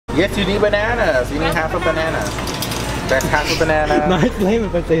Yes, you need bananas. You need half a banana. That's half a banana. No, it's lame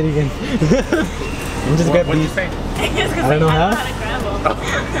if I say it again. I'm just grabbing these. What did you say? I don't know how.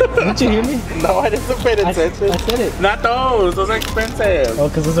 Didn't you hear me? No, I didn't pay attention. I said it. Not those. Those are expensive. Oh,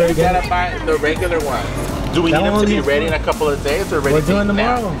 because those are You again. gotta buy the regular ones. Do we That need them one to be needs ready one. in a couple of days or ready We're to doing eat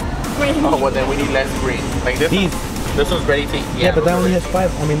tomorrow. now? Oh, well then we need less green. Like this These. one, this one's ready to eat. Yeah, but that only has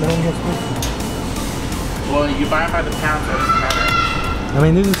 5. I mean, that only has 5. Well, you buy them by the pound, so it doesn't matter. I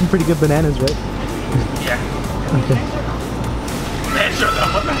mean, these are some pretty good bananas, right? Yeah. Okay. Measure them.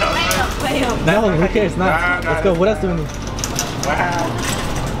 What the hell? No, who cares? Not. Let's go. What else do we need? Wow.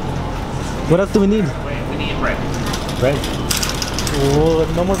 What else do we need? Wait, we need bread. Bread. Oh,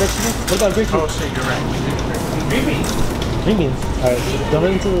 no more vegetables? What about green Oh beans? shit, you're right. Green beans. Green beans. Alright, dump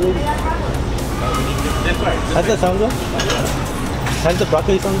it into the lady. This way. How's that sound go? How does the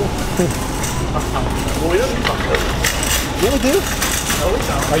broccoli sound go? Well, we don't need broccoli. Yeah, we do. No, we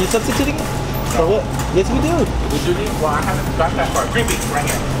don't. Are you substituting it? For what? Yes, we do. We do need, well, I haven't got that far. Green beans, right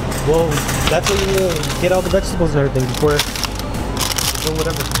here. Well, that's what you get all the vegetables and everything before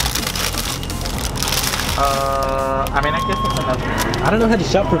whatever. I mean, I guess it's enough. I don't know how to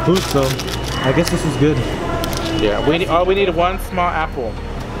shop for food, so I guess this is good. Yeah, we need one small apple.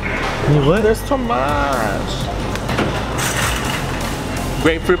 You need what? There's too much.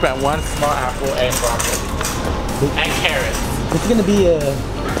 Grapefruit and one small apple and broccoli. And carrots. This is gonna be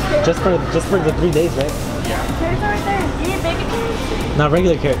just for the 3 days, right? Yeah. Carrots right there. You need baby carrots? Not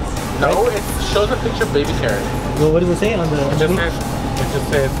regular carrots. No, it shows a picture of baby carrots. Well, what does it say on the? It just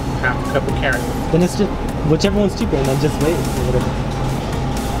says half a cup of carrots. Then it's just whichever one's cheaper, and I'm just waiting or whatever.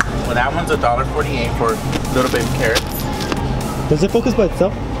 Well, that one's $1.48 for little baby carrots. Does it focus by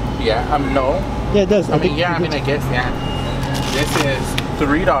itself? Yeah, no. Yeah, it does. I guess, yeah. This is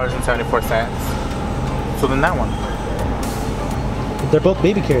 $3.74. So then that one. They're both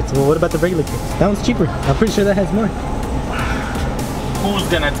baby carrots. Well, what about the regular carrots? That one's cheaper. I'm pretty sure that has more. Who's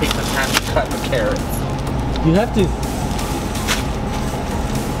gonna take the time to cut the carrots? You have to.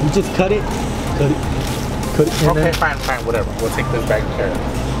 You just cut it, and Okay, then... fine, whatever. We'll take this bag of carrots.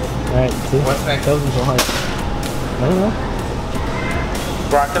 Alright, see? What's next? That wasn't so hard. I don't know.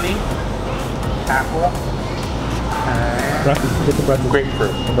 Broccoli, apple, and Broccoli. Get the broccoli.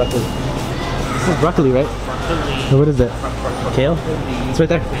 grapefruit. The broccoli. This is broccoli, right? Broccoli. So what is that? Kale? It's right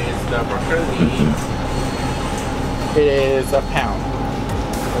there. It's the broccoli. It is a pound.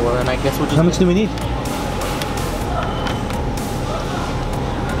 Well, then I guess we'll just... How much do we need?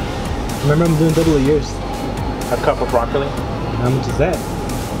 Remember, I'm doing double of yours. A cup of broccoli. How much is that?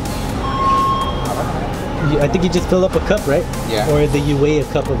 I think you just fill up a cup, right? Yeah. Or is it you weigh a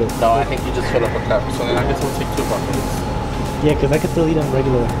cup of it? No, I think you just fill up a cup. So then I guess we'll take 2 broccolis. Yeah, because I could still eat them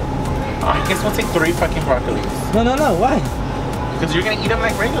regular. I guess we'll take 3 fucking broccolis. No, why? Because you're gonna eat them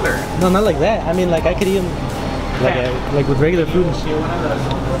like regular. No, not like that. I mean, like I could eat them like with regular food and shit. One of the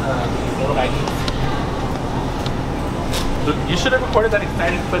little baggies. You should have recorded that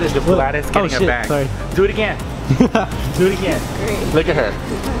exciting footage of Gladys getting a bag. Sorry. Do it again. Do it again. Look at her.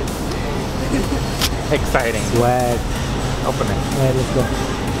 Exciting. Swag. Open it. Alright, let's go.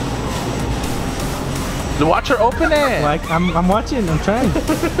 Watch her open it. Like I'm watching. I'm trying. Look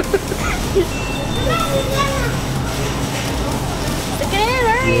at it,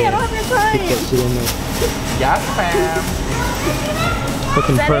 hurry, I don't have your Stick that time. shit in there. Yes, fam.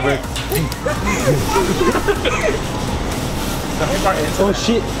 Fucking Is that pervert. Oh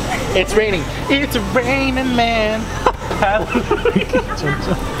shit. It's raining. It's raining, man.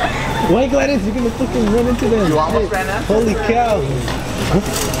 Why, Gladys? You're gonna fucking run into them. You almost Shit. ran out? Holy cow.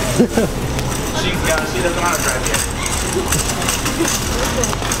 She doesn't know how to drive yet.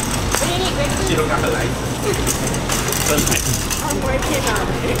 What do you need, grapefruit? She don't got her license. I'm working on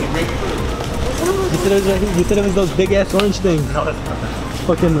it. You said it was those big ass orange things. No, it's not.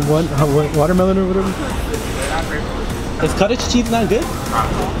 Fucking watermelon or whatever. They're not grapefruit. Is cottage cheese not good?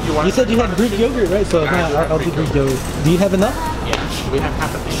 You said you had Greek yogurt, right? So I'll do Greek yogurt. Do you have enough? Yeah, we have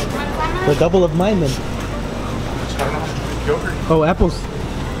half a thing. The double of mine then. Yogurt. Oh, apples.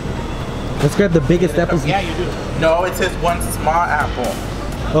 Let's grab the biggest apples. Yeah, you do. No, it says 1 small apple.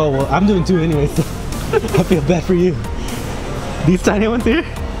 Oh, well, I'm doing 2 anyway, so I feel bad for you. These tiny ones here?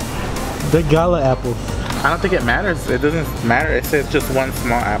 They're gala apples. I don't think it matters. It doesn't matter. It says just 1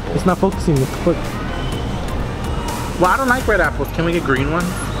 small apple. It's not focusing. Look. Well, I don't like red apples. Can we get green ones?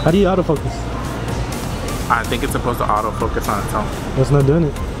 How do you autofocus? I think it's supposed to autofocus on its own. It's not doing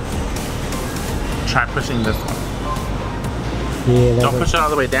it. Try pushing this one. Yeah, that Don't worked. push it all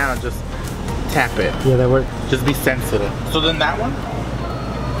the way down. Just tap it. Yeah, that worked. Just be sensitive. So then that one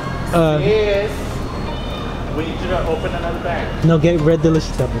Uh, is We need you to open another bag. No, get red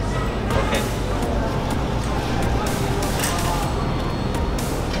delicious apples. Okay.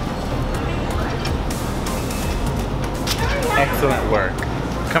 Excellent work.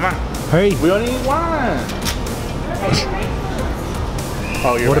 Come on. Hurry. We only need one.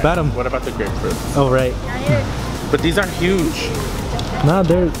 Oh, you're What right. about 'em? What about the grapefruit? Oh, right. But these are huge. Nah,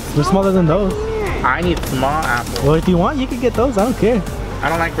 they're smaller than those. I need small apples. Well, if you want, you can get those. I don't care. I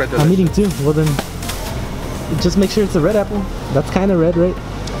don't like red I'm delicious. eating two. Well, then just make sure it's a red apple. That's kind of red, right?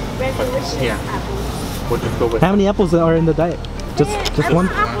 Red delicious Yeah. apples. We'll just go with How many apples are in the diet? Just I one?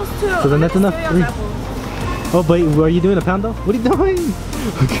 want apples too. So then that's enough. Cereal 3. apples. Oh, but are you doing a pound though? What are you doing?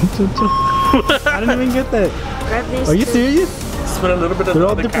 I didn't even get that. Grab these Are you two. serious? Just put a little bit of They're the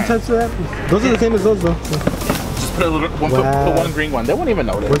all other different kind. types of apples. Those are the same as those though. So. Just put a little one. Wow. Put one green one. They won't even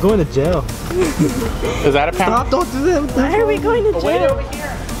notice. We're going to jail. Is that a pound? Stop! Don't do that. What the Why are we going to Oh, wait jail? over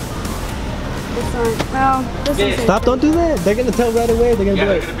here. This one. No, this Yeah. one's Stop! Don't do that. They're gonna tell right away. They're gonna Yeah, be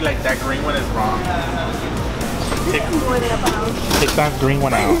they're like, gonna be like, that green one is wrong. This is more than a pound. Take that green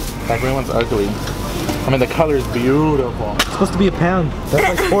one out. That green one's ugly. I mean, the color is beautiful. it's supposed to be a pound.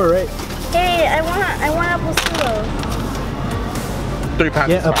 That's like 4, right? Hey, I want apples too though. 3 pounds.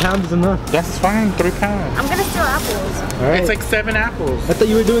 Yeah, is a fine. pound is enough. That's fine. 3 pounds. I'm gonna steal apples. All right. It's like 7 apples. I thought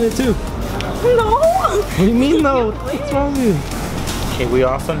you were doing it too. No! What do you mean no? What's wrong with you? Okay, we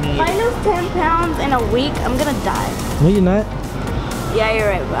also need. If I lose 10 pounds in a week, I'm gonna die. No, you're not. Yeah, you're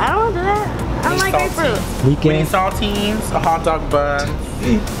right, but I don't wanna do that. I don't like grapefruit. We need Weekend. saltines, a hot dog bun,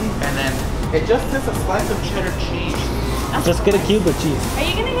 and then it just is a slice of cheddar cheese. Just get a cube of cheese. Are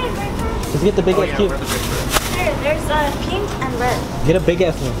you gonna get grapefruit? Just get the big Oh ass yeah, cube. where's the grapefruit? Here, there's pink and red. Get a big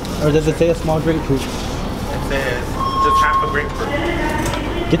ass one. Or does it say a small grapefruit? It says just half a grapefruit.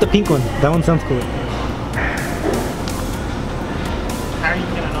 Get the pink one. That one sounds cool. How are you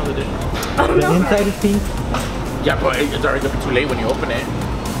gonna know the difference? The inside is pink. Yeah, but it's already gonna be too late when you open it.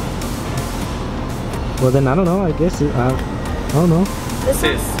 Well then I don't know. I guess I don't know. This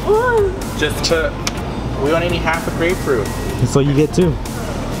Sis, one. just put. We only need half a grapefruit. So you get 2.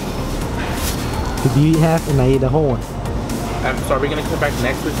 Cause you eat half and I eat a whole one. So are we gonna come back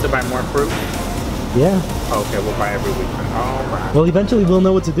next week to buy more fruit? Yeah. Okay, we'll buy every week. All right. Well, eventually we'll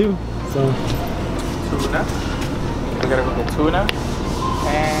know what to do. So Tuna. We gotta go get tuna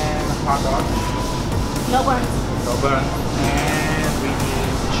and hot dog. No buns. No bun. And we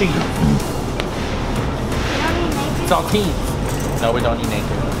need cheese. You don't need naked? Saltines. No, we don't need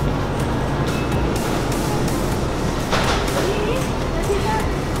naked.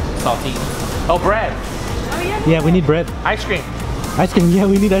 Saltines. Oh, bread. Oh, yeah. yeah, we need bread. Ice cream. Ice cream. Yeah,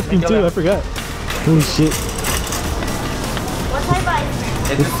 we need ice cream Make a too. I left. forgot. Holy shit. What type of ice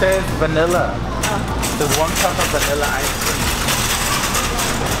cream? It just says vanilla. There's 1 cup of vanilla ice cream.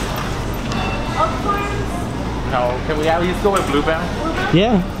 Of course. No, can we at least go with Bluebell?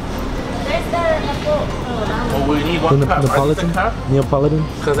 Yeah. There's the Napo. Well, we need The 1 cup. Are these Neapolitan. a cup? Neapolitan.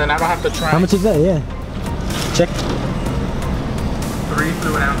 Because then I don't have to try. How much is that? Yeah. Check. 3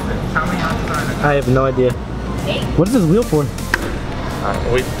 fluid ounces. How many ounces are in a cup? I have no idea. 8. What is this wheel for?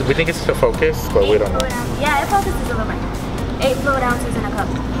 We think it's to focus, but we don't know. Yeah, it focuses a little bit. 8 fluid ounces in a cup.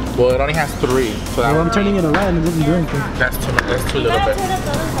 Well, it only has 3, so that Well, I'm turning it around and it doesn't do anything. that's too much. That's too You little gotta bit. turn it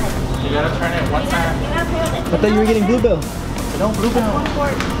the other side. You gotta turn it one time. You gotta play with it. I thought you were getting Bluebell. No Bluebell. 1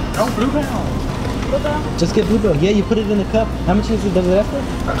 quart. No Bluebell. Bluebell. Just get Bluebell. Yeah, you put it in a cup. How much is it? Does it have to?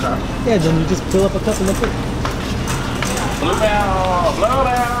 A cup. Yeah, then you just fill up a cup and that's it. Bluebell.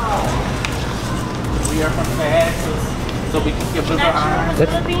 Bluebell. We are from Texas, so we can get Bluebell. Natural That's-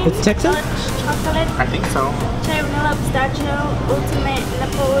 Philippines. it's Texan? Chocolate. I think so. Cherry vanilla pistachio. Ultimate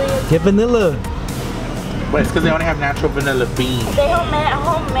Napoleon. Get vanilla. But it's because they only have natural vanilla beans. They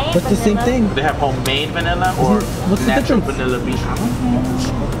homemade That's the same vanilla. thing. They have homemade vanilla or What's the natural difference? vanilla bean. I don't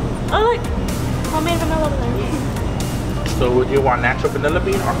know. Oh, look. Homemade vanilla there. So would you want natural vanilla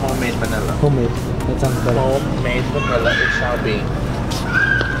bean or homemade vanilla? Homemade. That sounds better. Homemade vanilla it shall be.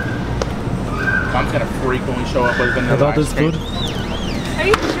 Mom's gonna freak when we show up with vanilla With all ice this cream. food? Are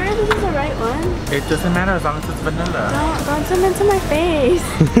you sure this is the right one? It doesn't matter as long as it's vanilla. Don't zoom into my face.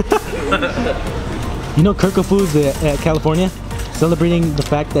 You know Kirk Foods at California celebrating the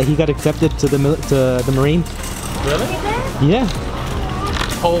fact that he got accepted to the Marines? Really? Yeah.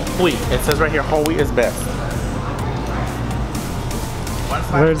 Whole wheat. It says right here, whole wheat is best. One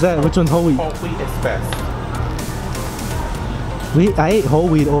slice Where is that? Which one's whole wheat? Whole wheat is best. I ate whole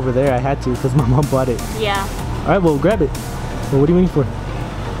wheat over there. I had to because my mom bought it. Yeah. All right, well grab it. Well, what are you waiting for?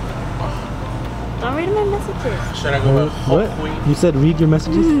 Don't read my messages. Should I go with whole What? wheat? You said read your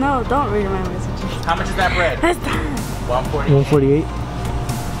messages? No, don't read my messages. How much is that bread? That's done. 140. 148.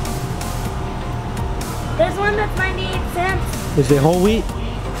 There's one that's 98 cents. Is it whole wheat?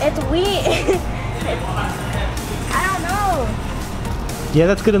 It's wheat. I don't know. Yeah,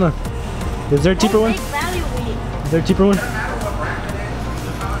 that's good enough. Is there a cheaper one? Big value wheat. Is there a cheaper one?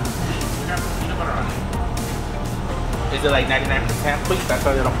 Is it like 99%, please? That's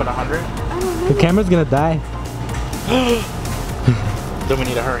why they don't put 100? I don't know. The camera's gonna die. Then we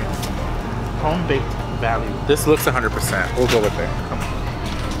need to hurry. Home baked value. This looks 100%. We'll go with it. Come on.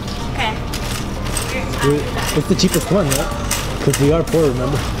 Okay. It's the cheapest one, right? Because we are poor,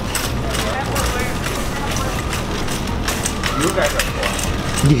 remember? You guys are poor.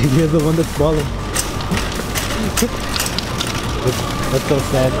 You're the one that's balling. That's so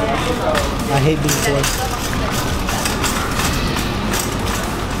sad. I hate being poor.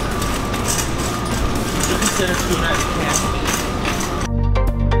 You consider tuna as candy?